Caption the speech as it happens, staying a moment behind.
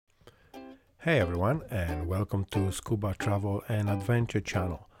Hey everyone, and welcome to Scuba Travel and Adventure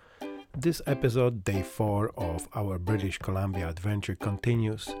channel. This episode, day 4 of our British Columbia adventure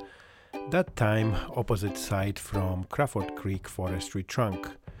continues. That time, opposite side from Crawford Creek Forestry trunk.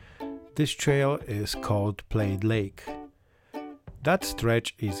 This trail is called Plaid Lake. That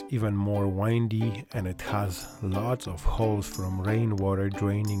stretch is even more windy and it has lots of holes from rainwater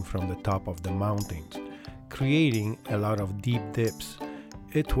draining from the top of the mountains, creating a lot of deep dips.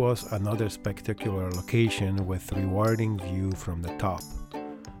 It was another spectacular location with rewarding view from the top.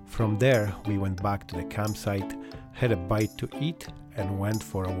 From there, we went back to the campsite, had a bite to eat, and went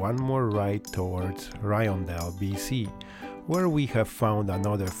for one more ride towards Riondel BC, where we have found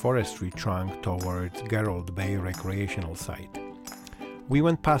another forestry trunk towards Gerald Bay Recreational site. We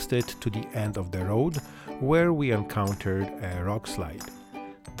went past it to the end of the road, where we encountered a rockslide.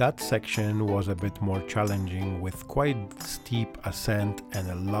 That section was a bit more challenging with quite steep ascent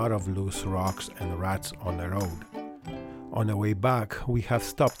and a lot of loose rocks and rats on the road. On the way back, we have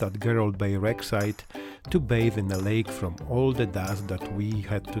stopped at Gerald Bay Rec site to bathe in the lake from all the dust that we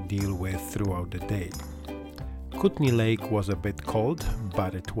had to deal with throughout the day. Kootenay Lake was a bit cold,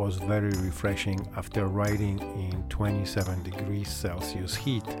 but it was very refreshing after riding in 27 degrees Celsius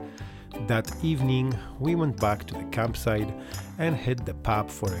heat. That evening, we went back to the campsite and hit the pub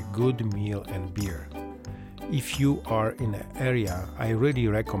for a good meal and beer. If you are in the area, I really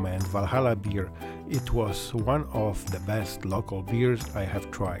recommend Valhalla Beer. It was one of the best local beers I have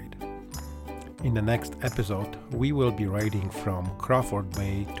tried. In the next episode, we will be riding from Crawford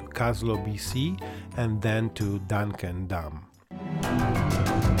Bay to Kootenay BC and then to Duncan Dam.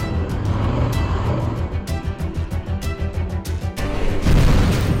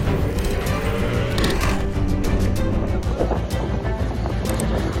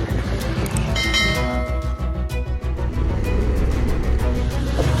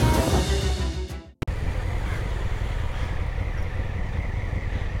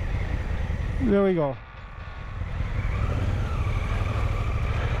 There we go.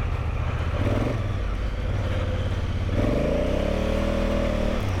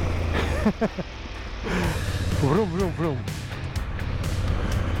 Vroom, vroom, vroom.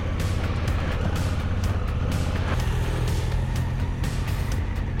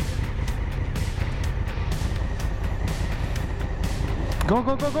 Go,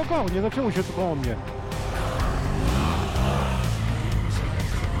 go, go, go, go! Nie zatrzymuj się tu koło mnie.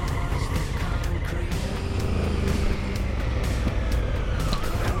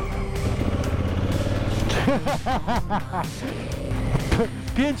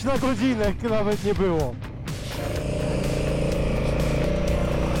 Pięć na godzinę nawet nie było.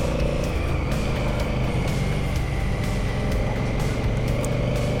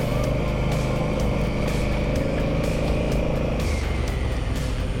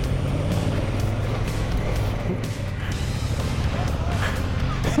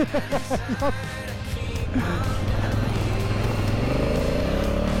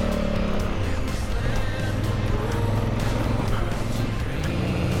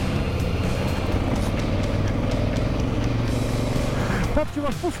 Babciu,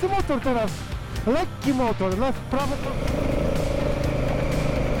 masz pusty motor teraz. Lekki motor, lew, prawo.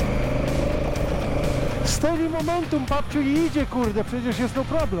 Steady momentum, babciu, i idzie, kurde, przecież jest no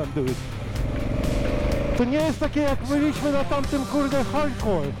problem, dude. To nie jest takie jak byliśmy na tamtym, kurde,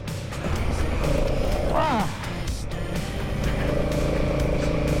 hardcore. Ah.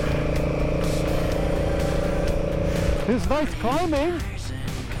 It's nice climbing.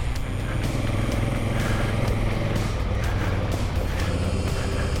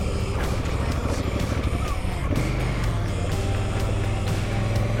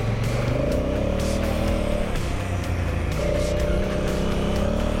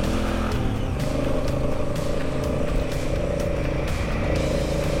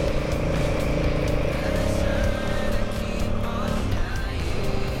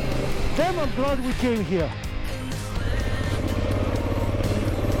 I'm glad we came here.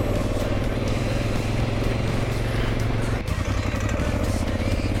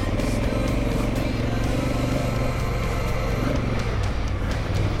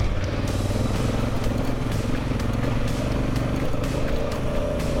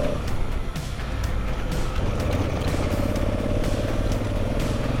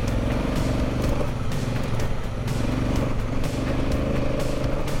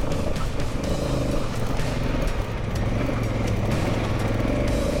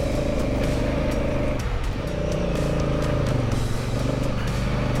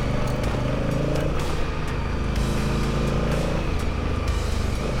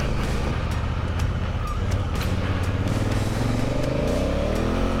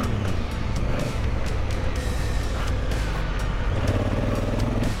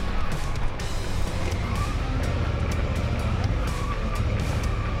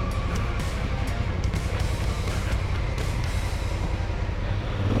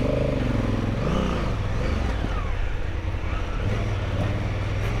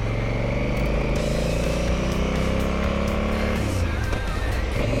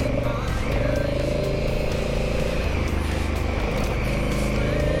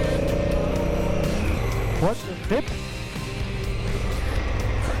 What? Dip?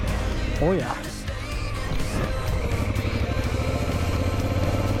 Oh yeah.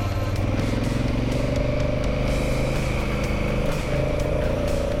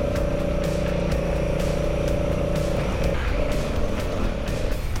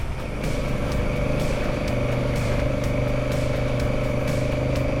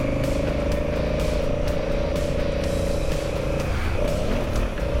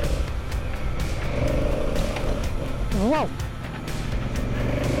 Wow!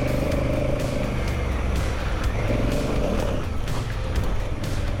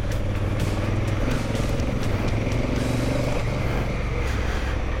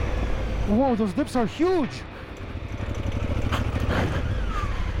 Whoa, those dips are huge!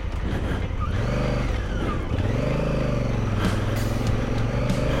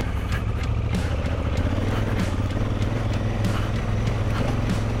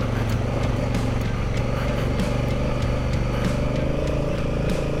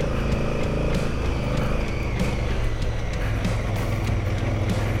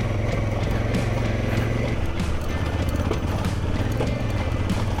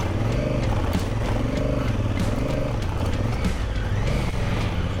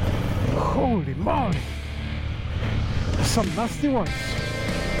 Holy moly! Some nasty ones.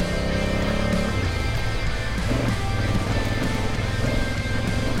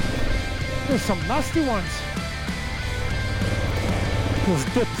 There's some nasty ones. Those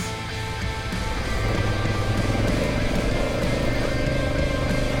dips.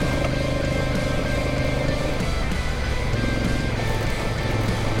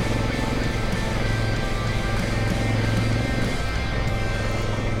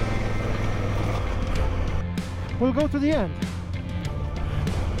 We'll go to the end.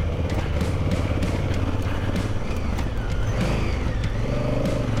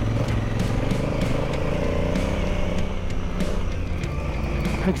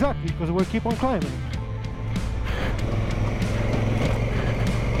 Exactly, because we'll keep on climbing.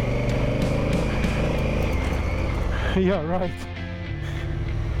 Yeah, right.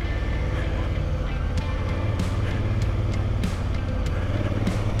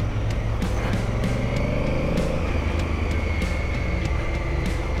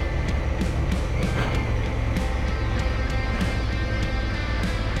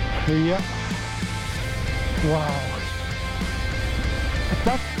 Yeah. Wow.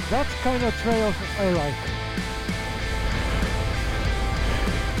 That's kind of trails I like.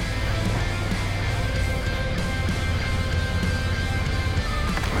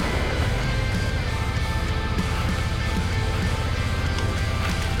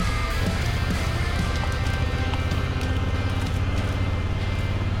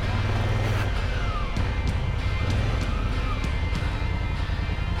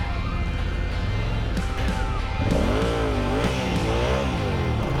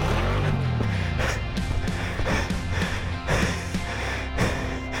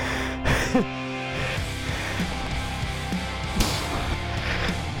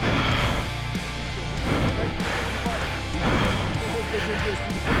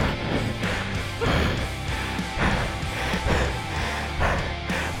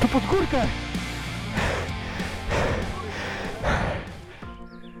 Pod górkę!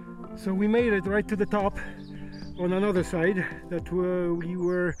 So we made it right to the top on another side that we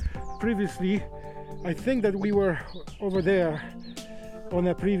were previously. I think that we were over there on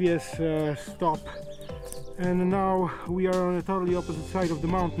a previous stop, and now we are on a totally opposite side of the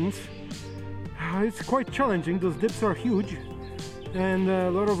mountains. It's quite challenging. Those dips are huge and a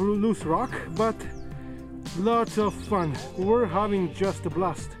lot of loose rock, but lots of fun. We're having just a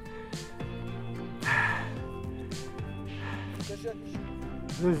blast.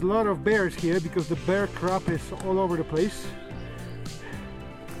 There's a lot of bears here because the bear crap is all over the place.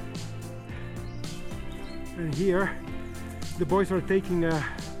 And here the boys are taking a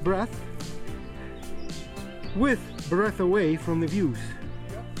breath with breath away from the views.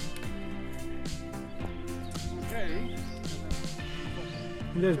 Okay.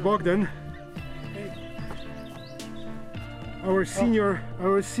 And there's Bogdan, our senior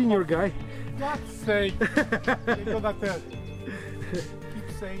guy. God's sake! You know that keep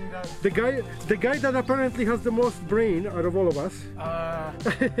saying that. The guy that apparently has the most brain out of all of us.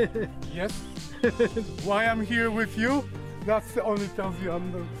 Yes. Why I'm here with you? That's the only tells you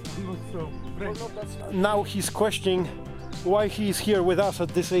I'm not so brave. Now he's questioning why he's here with us at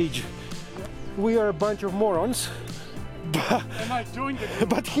this age. We are a bunch of morons. And I joined it.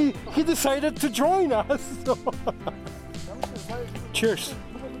 But he decided to join us. So. Cheers.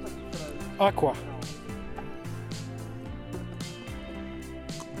 Aqua.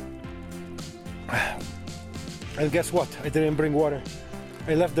 And guess what? I didn't bring water.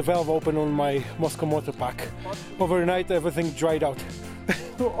 I left the valve open on my Moscow motor pack. Overnight everything dried out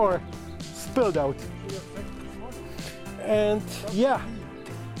or spilled out. And yeah.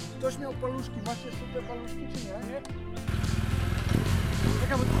 Ktoś miał paluszki, masz jeszcze te paluszki czy nie?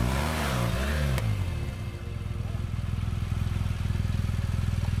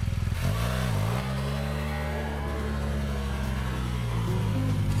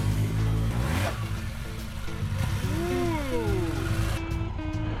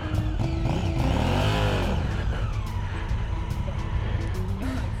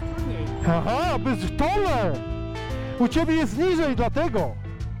 Aha, bez taller! U ciebie jest niżej, dlatego!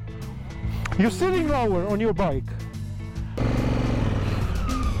 You're sitting lower on your bike.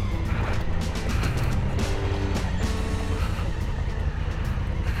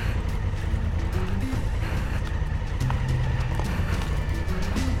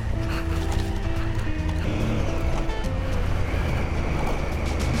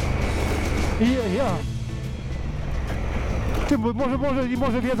 Ja. Ty,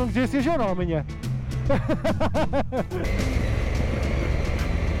 może wiedzą, gdzie jest jezioro, a my nie.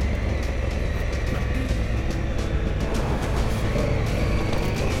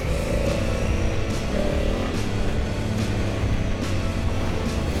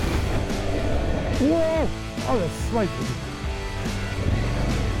 Wow, ale slajd.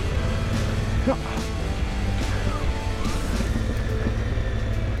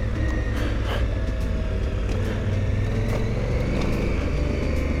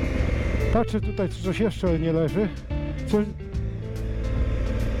 Patrzę tutaj, czy coś jeszcze nie leży. Coś...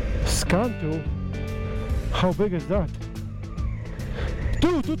 Scan tu. How big is that?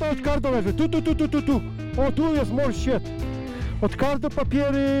 Tutaj od kardo leży. Tu. O, tu jest more shit. Od kardo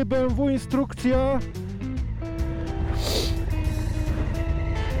papiery, BMW instrukcja.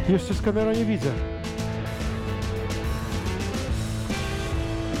 Jeszcze skanera nie widzę.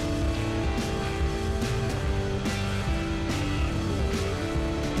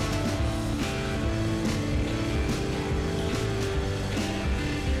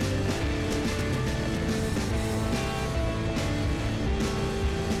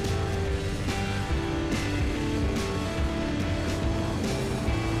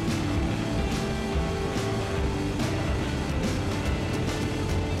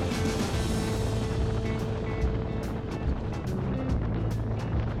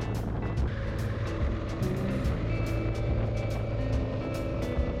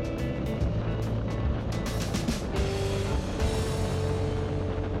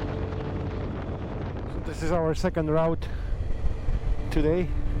 This is our second route today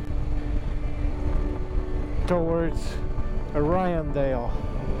towards Riondel.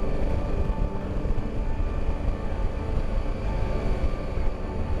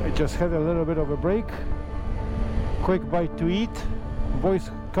 I just had a little bit of a break, quick bite to eat.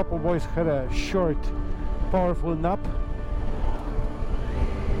 Couple boys had a short, powerful nap,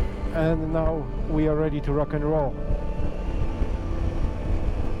 and now we are ready to rock and roll.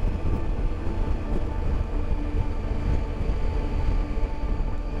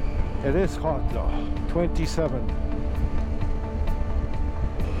 It is hot though, 27.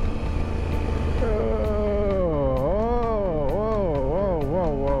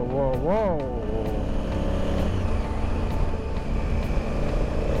 Whoa.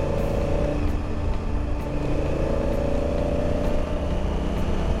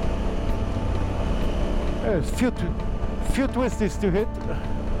 There's few twisties to hit.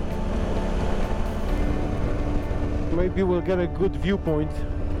 Maybe we'll get a good viewpoint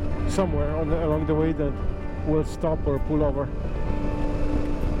somewhere along the way that we'll stop or pull over.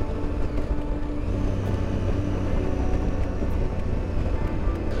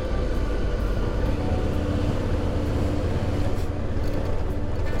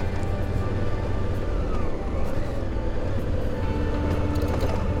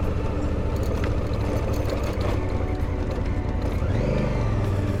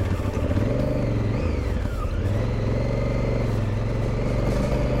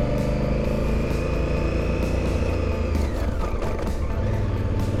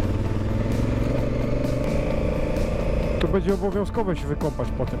 Będzie obowiązkowe się wykąpać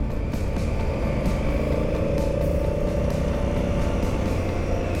potem.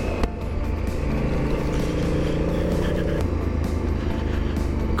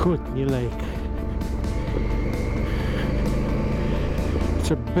 Kootenay Lake.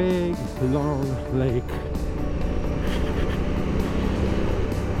 It's a big, long lake.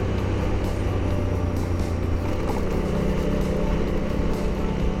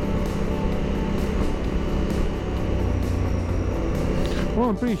 Well,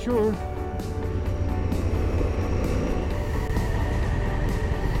 I'm pretty sure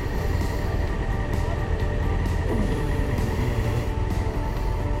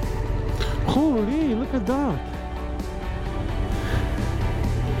Look at that.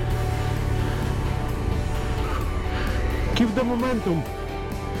 Keep the momentum.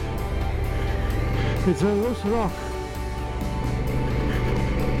 It's a loose rock.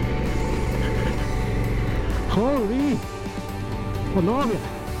 Holy! Panowie!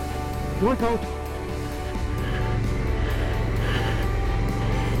 Workout!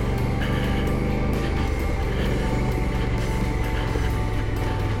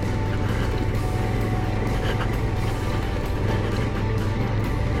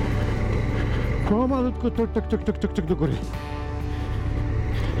 Pomalutku, tuk do góry.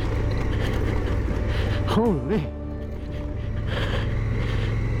 Holy!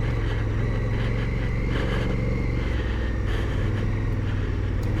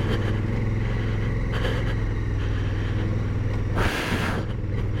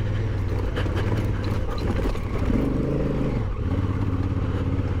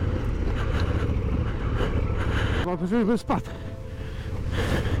 Żeby spadł.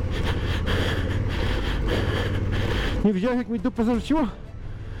 Nie widziałeś, jak mi dupę zarzuciło?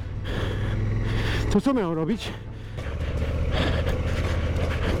 To co miałem robić?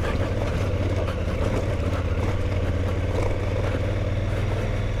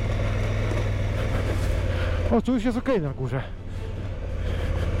 O, tu już jest ok na górze.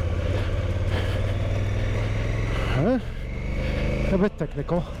 Nawet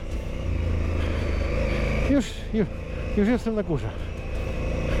techniką. Już jestem na górze.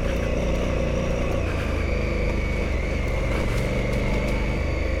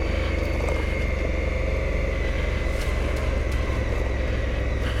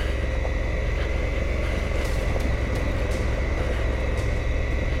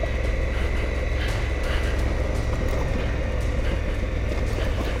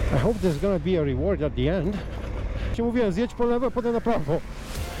 I hope there's gonna be a reward at the end. Ci mówiłem, zjedź po lewo, potem na prawo.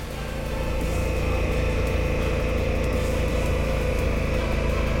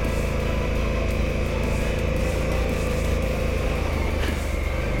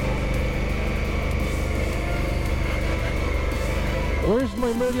 Where's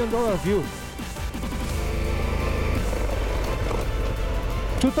my $1 million view?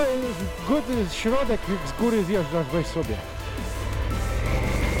 Tutaj jest środek, jak z góry zjeżdżasz, weź sobie.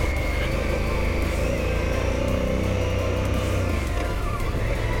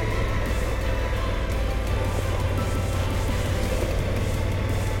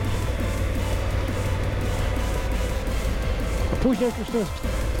 A później jak już to jest...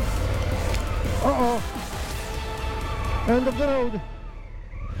 O! End of the road!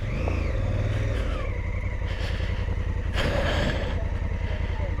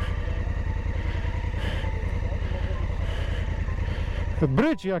 The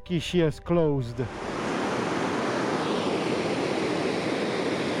bridge jakiś jest closed.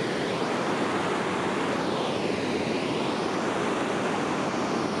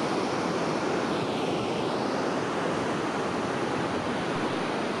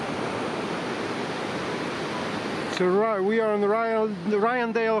 So we are on the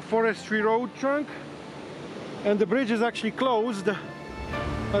Riondel Forestry road trunk, and the bridge is actually closed,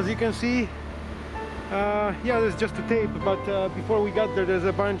 as you can see. Yeah, there's just a tape, but before we got there, there's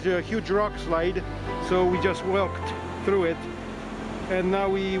a huge rock slide, so we just walked through it, and now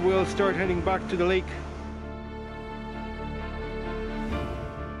we will start heading back to the lake.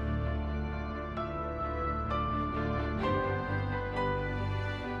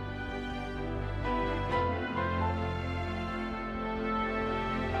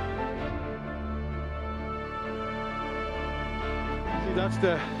 See, that's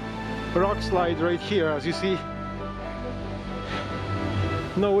the rock slide right here, as you see.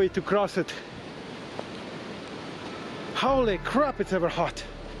 No way to cross it. Holy crap, it's ever hot.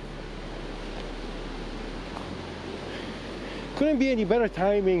 Couldn't be any better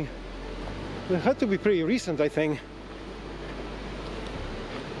timing. It had to be pretty recent, I think.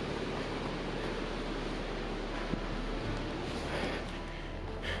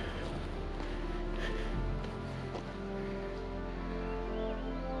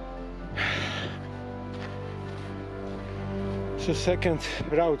 It's the second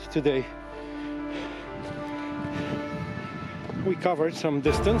route today. We covered some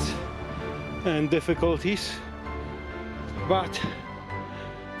distance and difficulties, but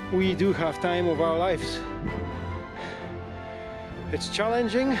we do have time of our lives. It's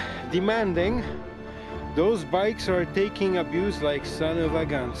challenging, demanding. Those bikes are taking abuse like son of a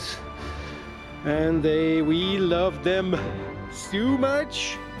guns, and we love them so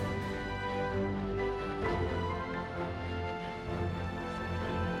much.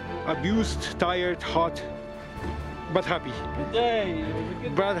 Abused, tired, hot, but happy. Good day.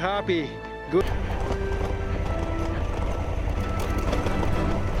 But happy. Good.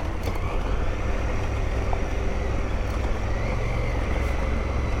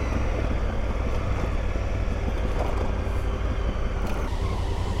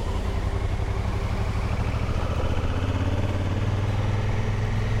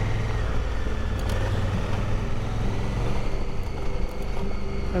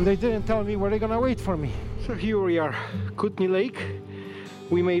 and they didn't tell me where they're gonna wait for me. So here we are, Kootenay Lake.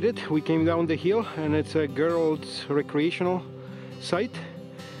 We made it. We came down the hill, and it's a Gerald's recreational site.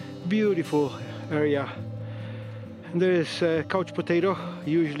 Beautiful area. And there's a couch potato,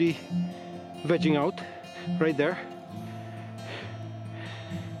 usually vegging out right there.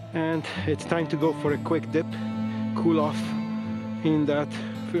 And it's time to go for a quick dip, cool off in that,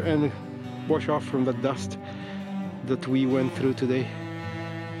 and wash off from the dust that we went through today.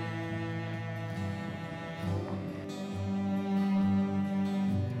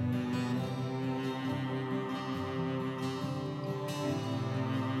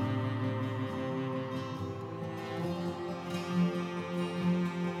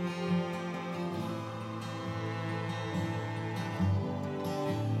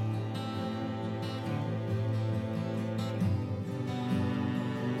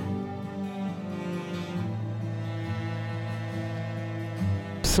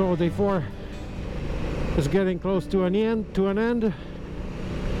 So day 4 is getting close to an end,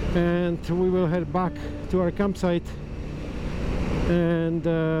 and we will head back to our campsite and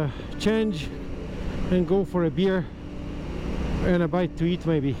change and go for a beer and a bite to eat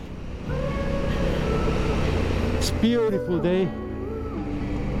maybe. It's a beautiful day.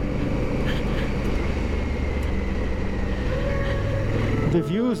 The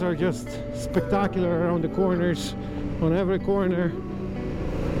views are just spectacular around the corners, on every corner.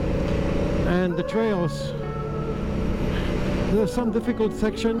 And the trails, there's some difficult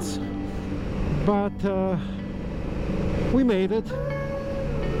sections, but we made it.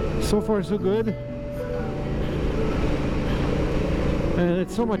 So far so good, and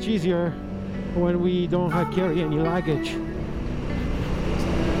it's so much easier when we don't have carry any luggage.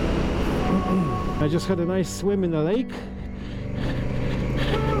 I just had a nice swim in the lake.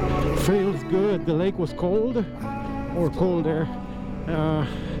 Feels good. The lake was cold, or colder.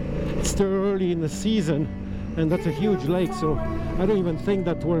 It's still early in the season, and that's a huge lake, so I don't even think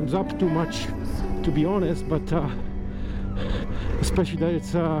that warms up too much, to be honest, but especially that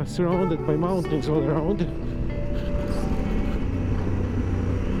it's surrounded by mountains all around.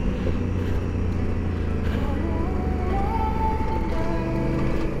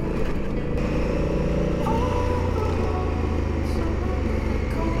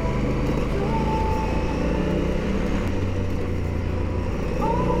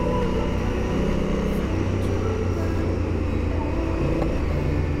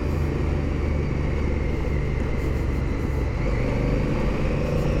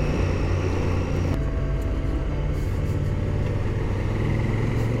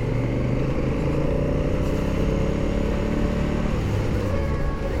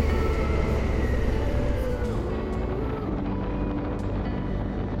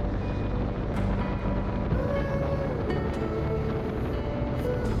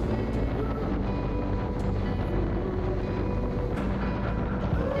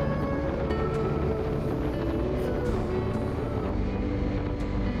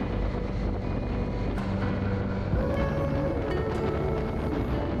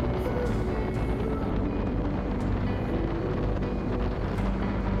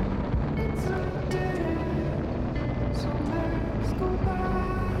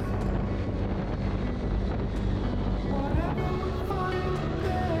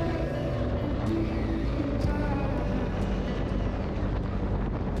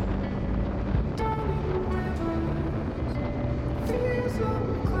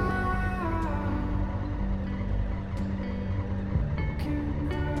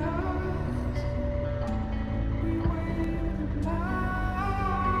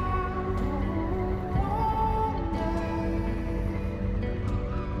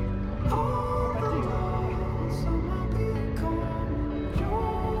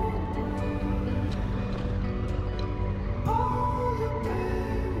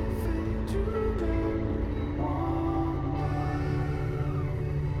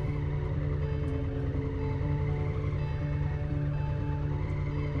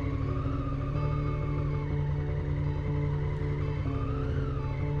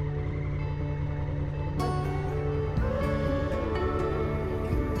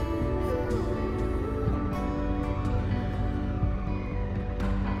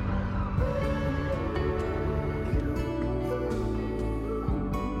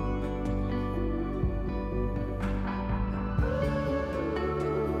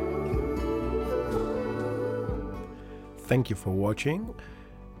 Thank you for watching.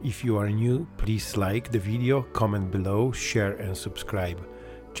 If you are new, please like the video, comment below, share and subscribe.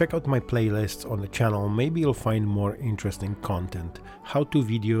 Check out my playlists on the channel, maybe you'll find more interesting content, how-to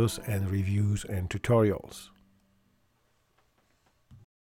videos and reviews and tutorials.